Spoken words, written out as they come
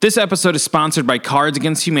This episode is sponsored by Cards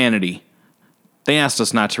Against Humanity. They asked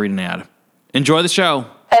us not to read an ad. Enjoy the show.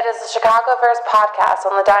 It is the Chicagoverse podcast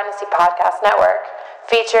on the Dynasty Podcast Network,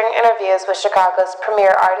 featuring interviews with Chicago's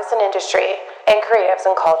premier artists in industry and creatives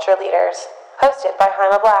and culture leaders. Hosted by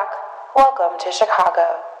Jaime Black. Welcome to Chicago.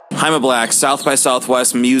 Jaime Black, South by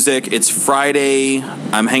Southwest Music. It's Friday.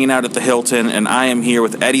 I'm hanging out at the Hilton, and I am here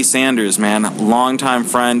with Eddie Sanders, man, longtime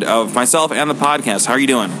friend of myself and the podcast. How are you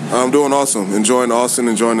doing? I'm doing awesome. Enjoying Austin,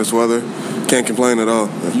 enjoying this weather. Can't complain at all.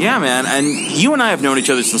 Yeah, man. And you and I have known each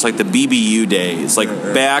other since, like, the BBU days. Like,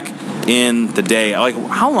 back in the day. Like,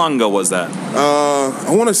 how long ago was that?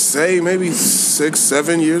 I want to say maybe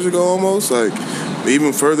 6-7 years ago almost. Like,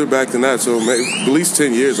 even further back than that. So maybe, at least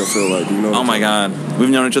 10 years, I feel like. You know. Oh, my God. We've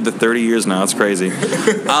known each other 30 years now. It's crazy.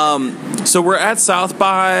 So we're at South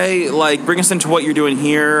by. Like, bring us into what you're doing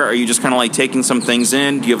here. Are you just kind of, like, taking some things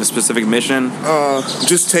in? Do you have a specific mission?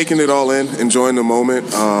 Just taking it all in, enjoying the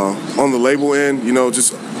moment. On the label end, you know,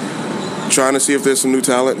 just trying to see if there's some new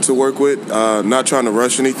talent to work with. Not trying to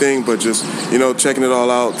rush anything, but just, you know, checking it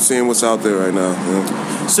all out, seeing what's out there right now. You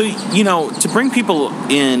know? So, you know, to bring people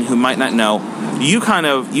in who might not know, you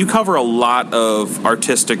cover a lot of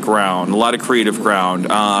artistic ground, a lot of creative ground.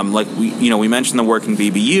 Like we mentioned the work in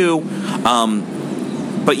BBU,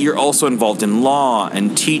 but you're also involved in law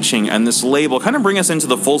and teaching and this label. Kind of bring us into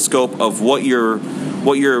the full scope of what you're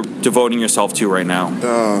devoting yourself to right now.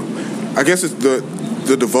 I guess it's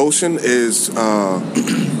the devotion is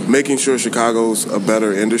making sure Chicago's a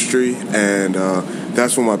better industry, and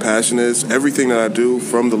that's what my passion is. Everything that I do,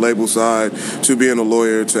 from the label side to being a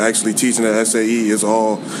lawyer to actually teaching at SAE, is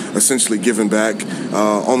all essentially giving back.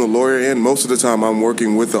 On the lawyer end, most of the time I'm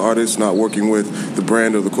working with the artist, not working with the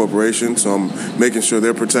brand or the corporation, so I'm making sure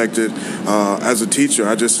they're protected. As a teacher,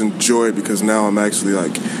 I just enjoy it because now I'm actually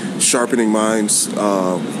like sharpening minds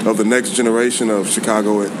of the next generation of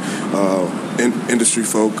Chicago industry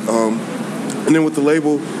folk. And then with the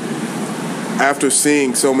label, after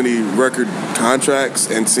seeing so many record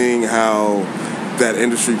contracts and seeing how that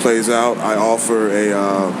industry plays out, I offer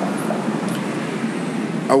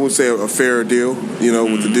I would say a fairer deal, you know,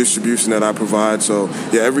 with the distribution that I provide. So,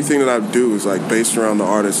 yeah, everything that I do is, like, based around the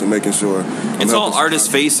artist and making sure it's all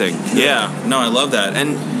artist-facing. Yeah. No, I love that.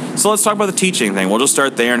 And so let's talk about the teaching thing. We'll just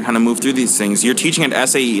start there and kind of move through these things. You're teaching at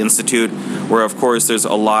SAE Institute, where, of course, there's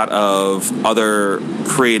a lot of other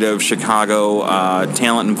creative Chicago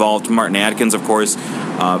talent involved. Martin Adkins, of course,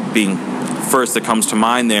 being first that comes to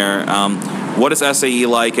mind there. What is SAE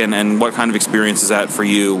like, and what kind of experience is that for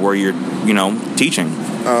you where you're, you know, teaching?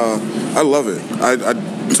 I love it. I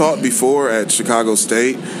taught before at Chicago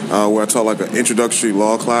State, where I taught like an introductory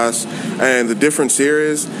law class. And the difference here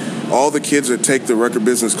is all the kids that take the record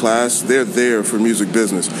business class, they're there for music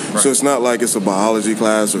business. Right. So it's not like it's a biology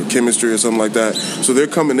class or chemistry or something like that. So they're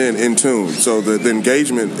coming in tune. So the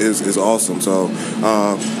engagement is awesome. So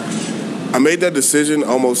I made that decision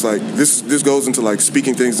almost like this goes into like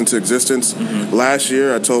speaking things into existence. Mm-hmm. Last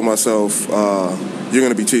year I told myself, you're going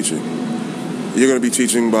to be teaching. You're going to be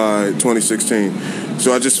teaching by 2016.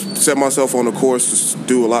 So I just set myself on a course to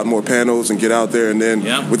do a lot more panels and get out there. And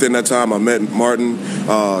then within that time, I met Martin,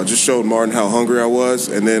 just showed Martin how hungry I was.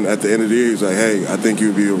 And then at the end of the year, he was like, hey, I think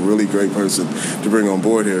you'd be a really great person to bring on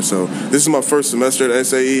board here. So this is my first semester at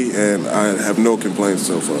SAE, and I have no complaints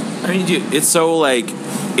so far. I mean, dude, it's so, like,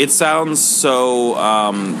 it sounds so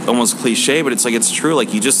almost cliche, but it's like, it's true.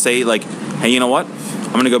 Like, you just say, like, hey, you know what?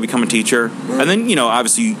 I'm going to go become a teacher. Right. And then, you know,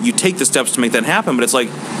 obviously you take the steps to make that happen, but it's like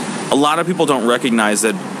a lot of people don't recognize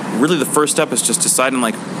that really the first step is just deciding,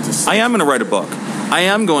 like, I am going to write a book. I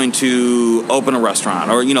am going to open a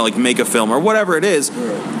restaurant or, you know, like make a film or whatever it is.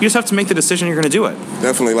 Right. You just have to make the decision you're going to do it.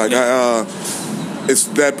 Definitely. Like, it's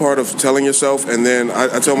that part of telling yourself, and then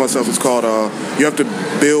I tell myself it's called, you have to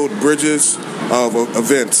build bridges of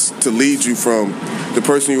events to lead you from the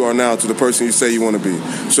person you are now to the person you say you want to be.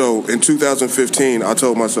 So in 2015, I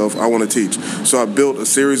told myself I want to teach. So I built a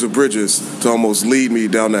series of bridges to almost lead me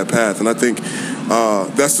down that path. And I think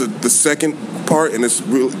that's the second part, and it's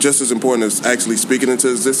just as important as actually speaking into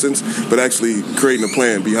existence, but actually creating a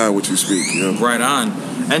plan behind what you speak. You know? Right on.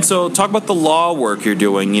 And so talk about the law work you're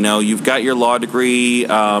doing. You know, you've got your law degree.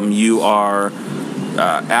 You are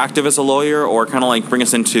active as a lawyer, or kind of like bring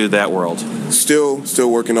us into that world? Still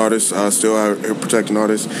working artist, still out here protecting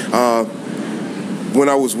artists. When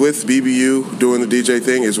I was with BBU doing the DJ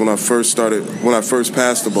thing is when I first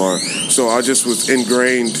passed the bar. So I just was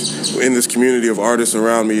ingrained in this community of artists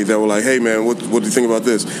around me that were like, hey man, what do you think about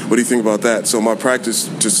this? What do you think about that? So my practice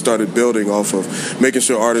just started building off of making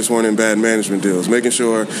sure artists weren't in bad management deals, making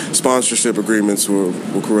sure sponsorship agreements were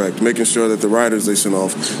correct, making sure that the writers they sent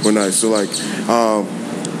off were nice. So like,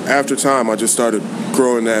 after time, I just started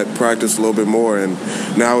growing that practice a little bit more, and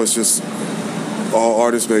now it's just all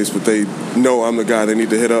artist-based, but they know I'm the guy they need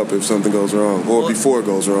to hit up if something goes wrong, or before it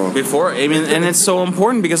goes wrong. And it's so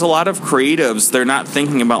important because a lot of creatives, they're not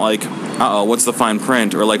thinking about like, what's the fine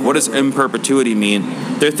print, or like, what does in perpetuity mean?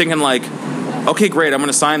 They're thinking like, okay, great, I'm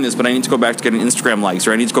going to sign this, but I need to go back to getting Instagram likes,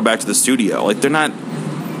 or I need to go back to the studio. Like,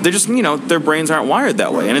 they're just, their brains aren't wired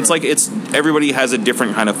that way. And it's like, everybody has a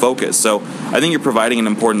different kind of focus. So I think you're providing an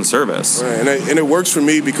important service. Right. And it works for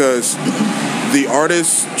me because the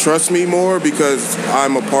artists trust me more because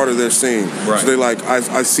I'm a part of their scene. Right. So they like,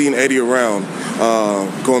 I've seen Eddie around,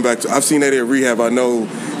 I've seen Eddie at Rehab. I know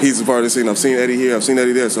he's a part of the scene. I've seen Eddie here, I've seen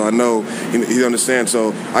Eddie there, so I know he understands.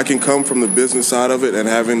 So I can come from the business side of it and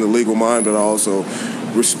having the legal mind, but I also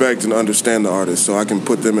respect and understand the artist, so I can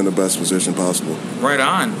put them in the best position possible. Right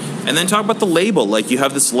on. And then talk about the label. Like, you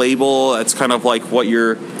have this label that's kind of like what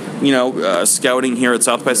you're scouting here at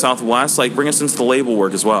South by Southwest. Like, bring us into the label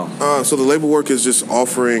work as well. So the label work is just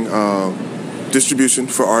offering distribution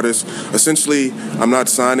for artists. Essentially, I'm not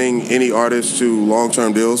signing any artists to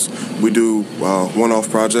long-term deals. We do one-off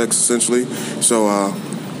projects, essentially. So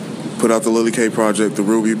put out the Lily K project. The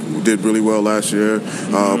Ruby did really well last year.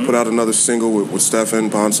 Put out another single with Stefan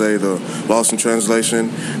Ponce, the Lost in Translation.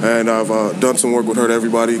 And I've done some work with Hurt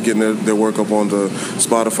Everybody, getting their work up on the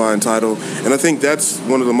Spotify and Tidal. And I think that's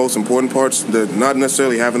one of the most important parts, that not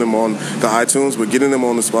necessarily having them on the iTunes, but getting them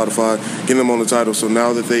on the Spotify, getting them on the Tidal. So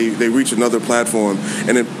now that they reach another platform,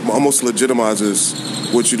 and it almost legitimizes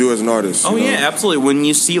what you do as an artist. Oh, yeah, absolutely. When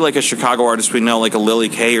you see like a Chicago artist we know, like a Lily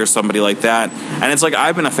K or somebody like that, and it's like,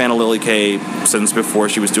 I've been a fan of Lily K since before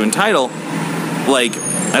she was doing Tidal. Like,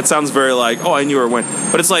 that sounds very like, oh, I knew her when,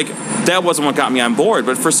 but it's like, that wasn't what got me on board.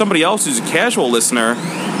 But for somebody else who's a casual listener,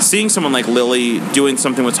 seeing someone like Lily doing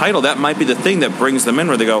something with Tidal, that might be the thing that brings them in,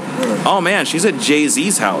 where they go, oh man, she's at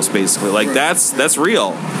Jay-Z's house, basically. Like, that's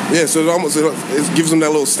real. Yeah, so it gives them that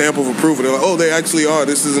little stamp of approval. They're like, oh, they actually are.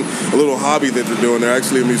 This isn't a little hobby that they're doing. They're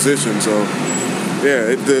actually a musician. So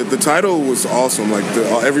yeah, the title was awesome. Like,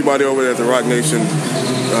 everybody over there at the Rock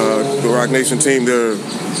Nation team, they're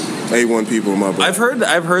A1 people in my book. I've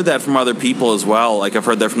heard that from other people as well. Like, I've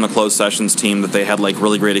heard that from the Closed Sessions team, that they had like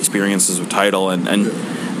really great experiences with Tidal, and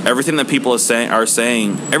everything that people are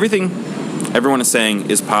saying, everything everyone is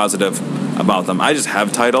saying is positive about them. I just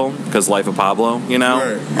have Tidal because Life of Pablo,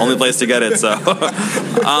 Right. Only place to get it. So,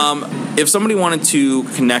 if somebody wanted to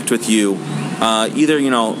connect with you, either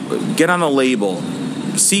get on a label,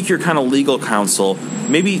 seek your kind of legal counsel,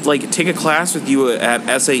 maybe like take a class with you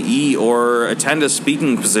at SAE, or attend a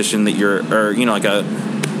speaking position that like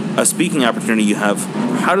a speaking opportunity you have.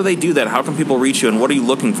 How do they do that? How can people reach you, and what are you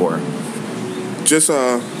looking for? Just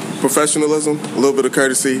professionalism, a little bit of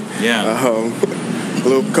courtesy. Yeah.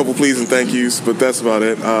 A couple please and thank yous, but that's about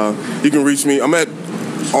it. You can reach me. I'm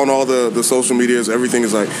on all the social medias. Everything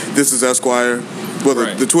is like, this is Esquire. Well,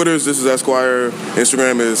 right. the Twitter is This Is Esquire.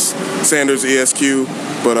 Instagram is Sanders ESQ.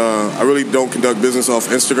 But I really don't conduct business off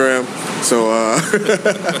Instagram. So I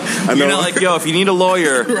know. You're not like, yo, if you need a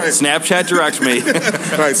lawyer, right. Snapchat direct me.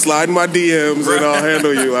 Right, slide in my DMs and I'll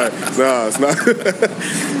handle you. Like, nah, it's not.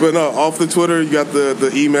 But no, off the Twitter, you got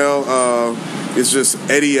the email. It's just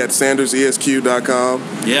Eddie at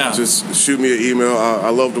SandersESQ.com. Yeah. Just shoot me an email.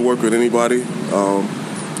 I love to work with anybody.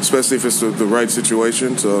 Especially if it's the right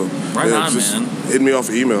situation. So right on, just man. hit me off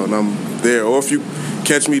email and I'm there. Or if you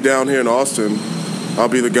catch me down here in Austin, I'll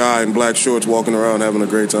be the guy in black shorts walking around having a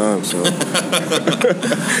great time. So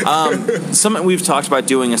something we've talked about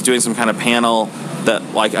doing is doing some kind of panel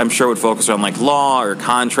that, like, I'm sure would focus on like law or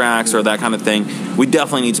contracts or that kind of thing. We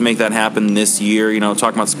definitely need to make that happen this year,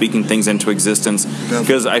 talking about speaking things into existence,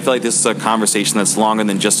 because I feel like this is a conversation that's longer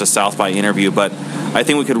than just a South by interview, but I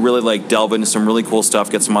think we could really like delve into some really cool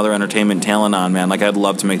stuff, get some other entertainment talent on, man. Like, I'd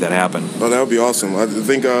love to make that happen. Oh, that would be awesome. I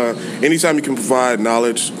think anytime you can provide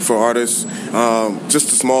knowledge for artists,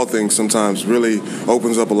 just the small things sometimes really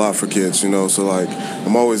opens up a lot for kids, so like,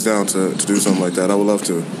 I'm always down to do something like that. I would love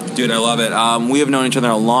to. Dude, I love it. We have known each other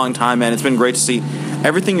a long time, man. It's been great to see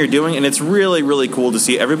everything you're doing, and it's really, really cool to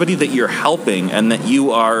see everybody that you're helping and that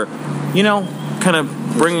you are, kind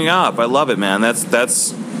of bringing up. I love it, man.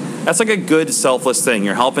 That's like a good, selfless thing.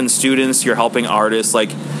 You're helping students, you're helping artists. Like,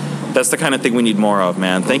 that's the kind of thing we need more of,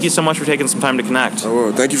 man. Thank you so much for taking some time to connect. Oh,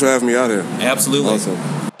 well, thank you for having me out here. Absolutely. Awesome.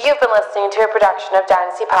 You've been listening to a production of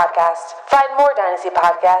Dynasty Podcast. Find more Dynasty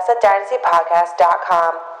Podcasts at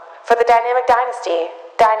dynastypodcast.com. For the Dynamic Dynasty,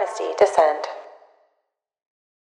 Dynasty Descend.